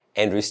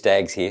Andrew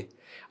Staggs here.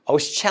 I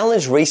was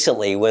challenged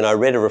recently when I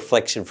read a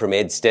reflection from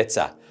Ed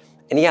Stetzer,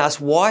 and he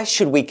asked, why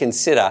should we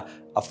consider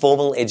a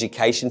formal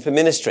education for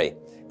ministry?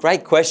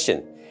 Great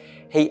question.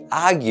 He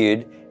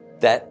argued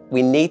that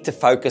we need to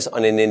focus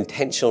on an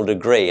intentional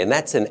degree, and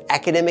that's an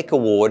academic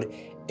award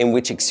in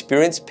which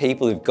experienced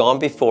people who've gone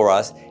before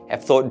us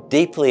have thought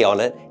deeply on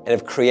it and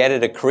have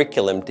created a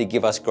curriculum to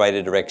give us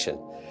greater direction.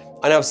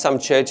 I know of some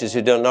churches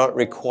who do not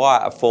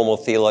require a formal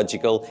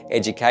theological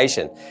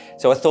education,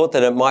 so I thought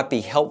that it might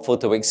be helpful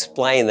to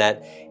explain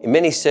that in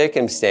many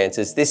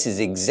circumstances, this is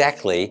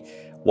exactly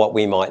what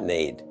we might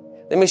need.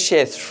 Let me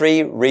share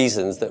 3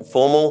 reasons that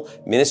formal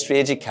ministry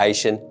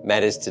education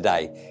matters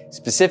today.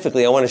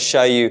 Specifically, I want to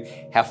show you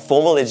how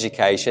formal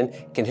education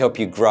can help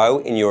you grow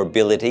in your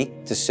ability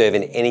to serve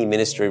in any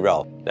ministry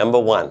role. Number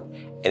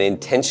 1, an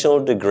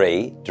intentional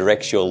degree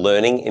directs your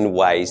learning in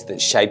ways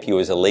that shape you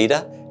as a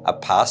leader, a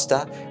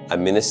pastor, a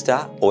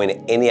minister, or in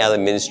any other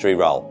ministry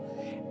role.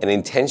 An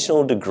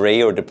intentional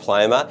degree or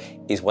diploma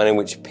is one in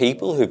which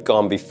people who've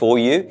gone before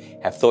you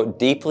have thought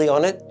deeply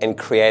on it and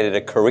created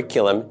a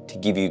curriculum to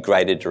give you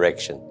greater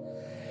direction.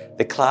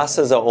 The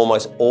classes are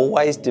almost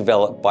always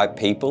developed by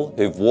people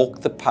who've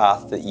walked the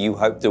path that you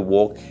hope to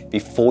walk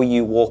before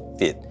you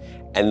walked it,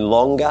 and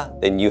longer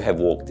than you have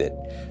walked it.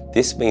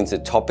 This means the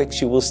topics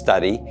you will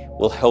study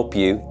will help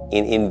you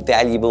in an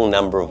invaluable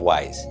number of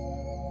ways.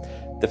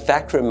 The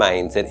fact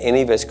remains that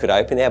any of us could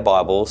open our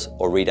Bibles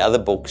or read other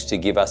books to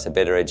give us a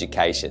better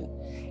education.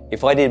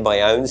 If I did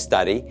my own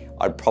study,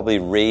 I'd probably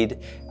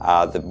read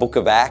the book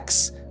of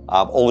Acts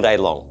all day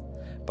long.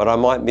 But I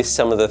might miss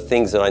some of the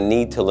things that I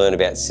need to learn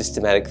about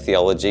systematic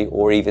theology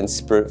or even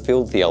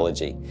spirit-filled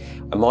theology.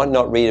 I might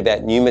not read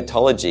about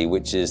pneumatology,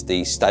 which is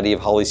the study of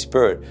Holy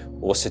Spirit,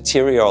 or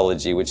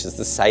soteriology, which is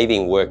the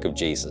saving work of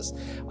Jesus.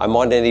 I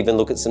might not even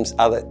look at some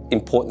other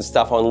important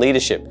stuff on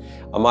leadership.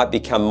 I might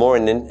become more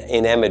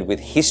enamored with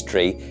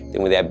history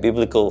than with our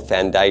biblical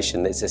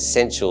foundation that's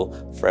essential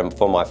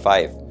for my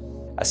faith.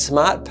 A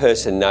smart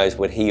person knows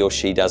what he or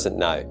she doesn't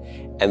know,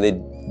 and the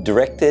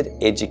directed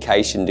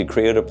education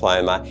degree or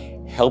diploma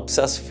helps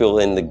us fill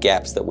in the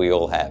gaps that we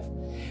all have.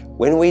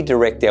 When we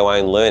direct our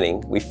own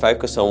learning, we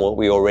focus on what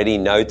we already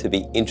know to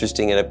be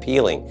interesting and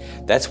appealing.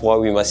 That's why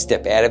we must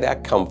step out of our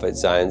comfort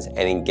zones and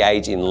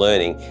engage in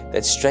learning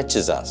that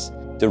stretches us.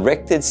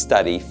 Directed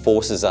study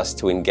forces us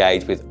to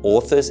engage with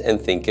authors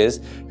and thinkers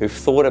who've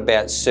thought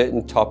about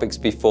certain topics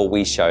before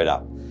we showed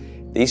up.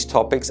 These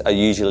topics are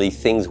usually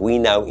things we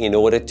know in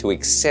order to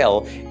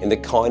excel in the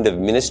kind of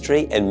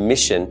ministry and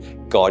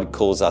mission God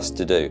calls us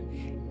to do.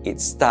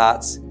 It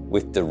starts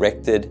with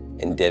directed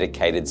and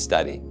dedicated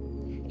study.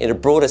 In a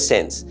broader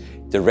sense,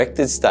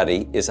 directed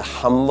study is a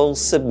humble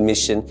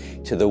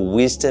submission to the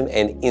wisdom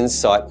and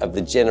insight of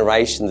the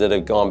generations that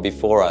have gone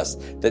before us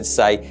that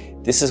say,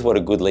 this is what a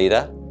good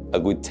leader, a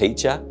good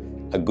teacher,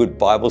 a good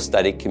Bible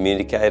study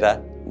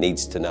communicator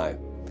needs to know.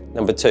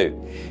 Number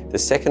 2, the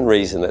second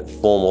reason that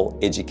formal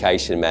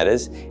education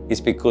matters is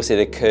because it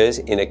occurs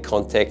in a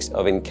context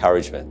of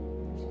encouragement.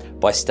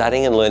 By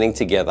studying and learning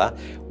together,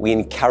 we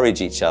encourage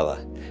each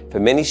other. For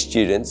many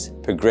students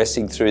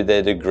progressing through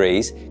their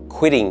degrees,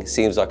 quitting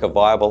seems like a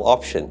viable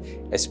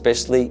option,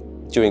 especially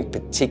during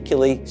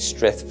particularly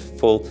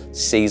stressful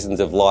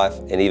seasons of life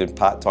and even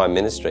part-time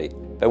ministry.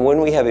 But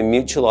when we have a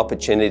mutual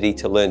opportunity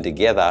to learn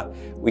together,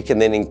 we can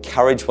then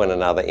encourage one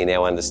another in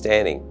our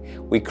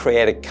understanding. We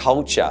create a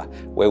culture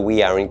where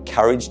we are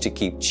encouraged to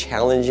keep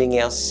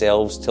challenging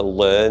ourselves to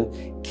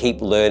learn,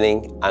 keep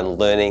learning,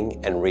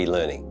 unlearning, and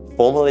relearning.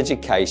 Formal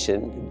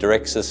education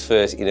directs us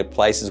first into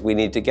places we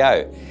need to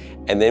go,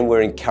 and then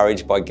we're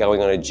encouraged by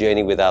going on a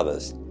journey with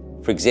others.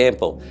 For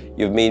example,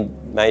 you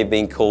may have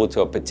been called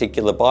to a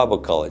particular Bible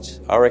college.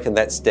 I reckon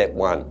that's step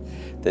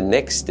 1. The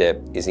next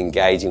step is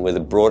engaging with a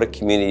broader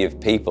community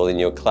of people in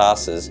your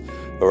classes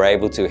who are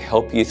able to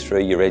help you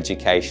through your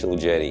educational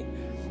journey.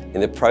 In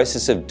the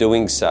process of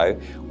doing so,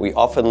 we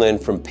often learn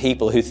from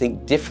people who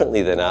think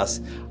differently than us,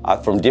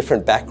 are from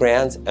different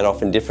backgrounds and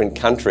often different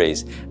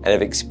countries, and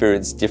have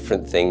experienced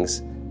different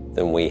things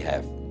than we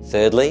have.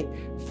 Thirdly,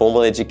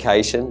 formal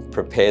education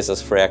prepares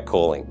us for our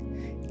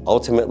calling.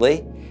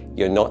 Ultimately,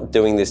 you're not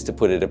doing this to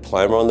put a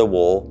diploma on the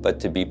wall, but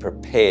to be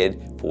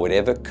prepared for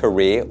whatever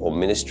career or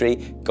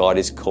ministry God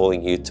is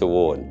calling you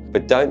toward.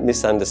 But don't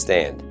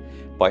misunderstand.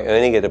 By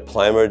earning a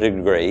diploma or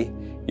degree,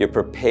 you're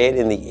prepared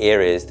in the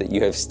areas that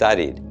you have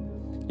studied.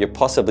 You're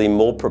possibly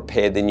more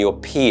prepared than your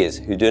peers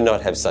who do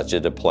not have such a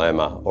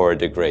diploma or a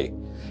degree.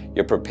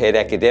 You're prepared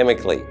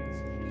academically.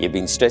 You've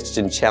been stretched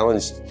and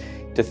challenged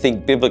to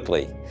think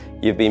biblically.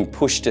 You've been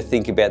pushed to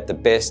think about the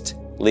best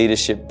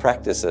leadership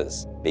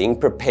practices. Being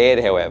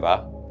prepared,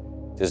 however,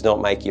 does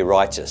not make you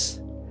righteous.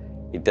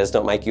 It does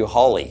not make you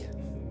holy.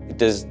 It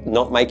does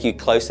not make you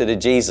closer to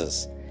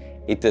Jesus.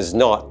 It does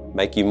not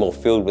make you more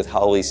filled with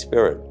Holy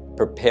Spirit.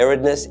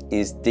 Preparedness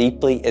is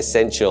deeply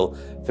essential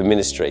for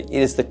ministry.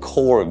 It is the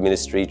core of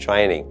ministry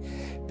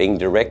training. Being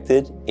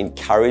directed,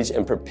 encouraged,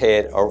 and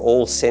prepared are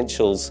all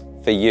essentials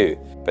for you.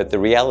 But the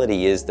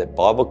reality is that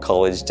Bible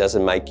college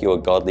doesn't make you a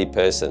godly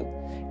person.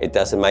 It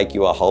doesn't make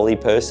you a holy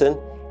person,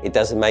 It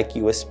doesn't make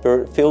you a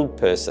spirit-filled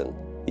person.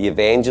 The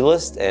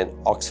evangelist and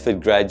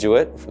Oxford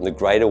graduate from the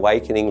Great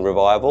Awakening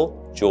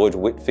Revival, George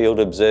Whitefield,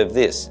 observed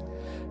this: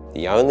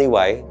 the only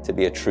way to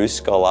be a true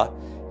scholar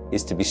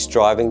is to be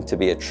striving to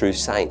be a true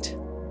saint.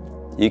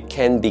 You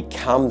can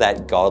become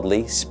that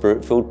godly,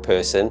 spirit-filled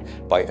person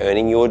by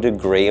earning your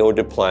degree or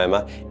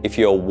diploma if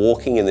you're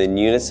walking in the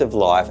newness of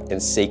life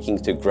and seeking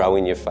to grow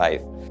in your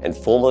faith. And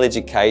formal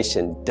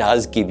education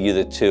does give you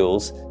the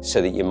tools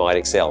so that you might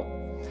excel.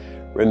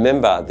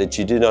 Remember that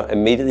you do not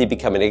immediately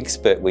become an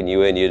expert when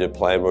you earn your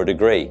diploma or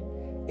degree.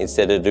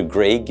 Instead, a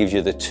degree gives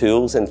you the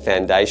tools and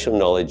foundational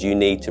knowledge you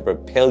need to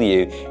propel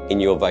you in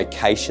your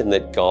vocation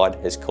that God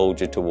has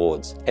called you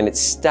towards. And it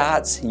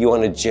starts you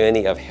on a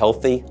journey of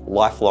healthy,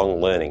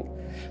 lifelong learning.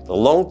 The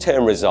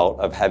long-term result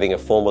of having a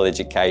formal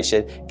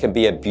education can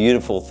be a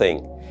beautiful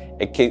thing.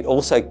 It can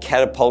also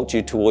catapult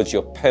you towards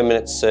your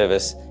permanent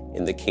service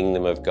in the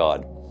kingdom of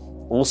God.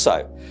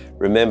 Also,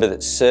 remember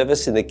that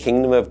service in the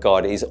kingdom of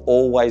God is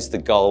always the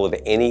goal of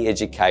any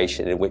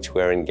education in which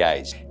we're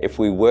engaged. If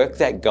we work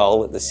that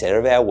goal at the center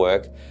of our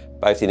work,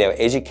 both in our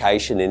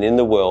education and in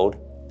the world,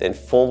 then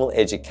formal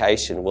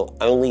education will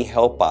only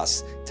help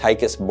us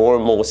take us more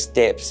and more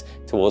steps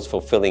towards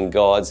fulfilling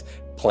God's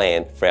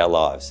plan for our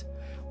lives.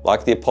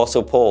 Like the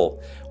Apostle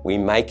Paul, we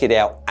make it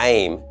our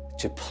aim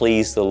to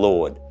please the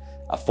Lord.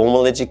 A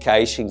formal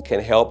education can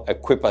help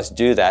equip us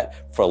do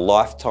that for a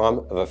lifetime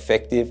of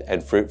effective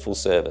and fruitful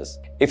service.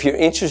 If you're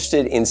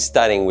interested in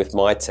studying with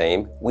my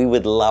team, we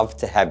would love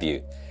to have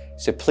you.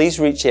 So please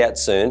reach out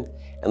soon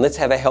and let's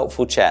have a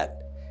helpful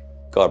chat.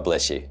 God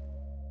bless you.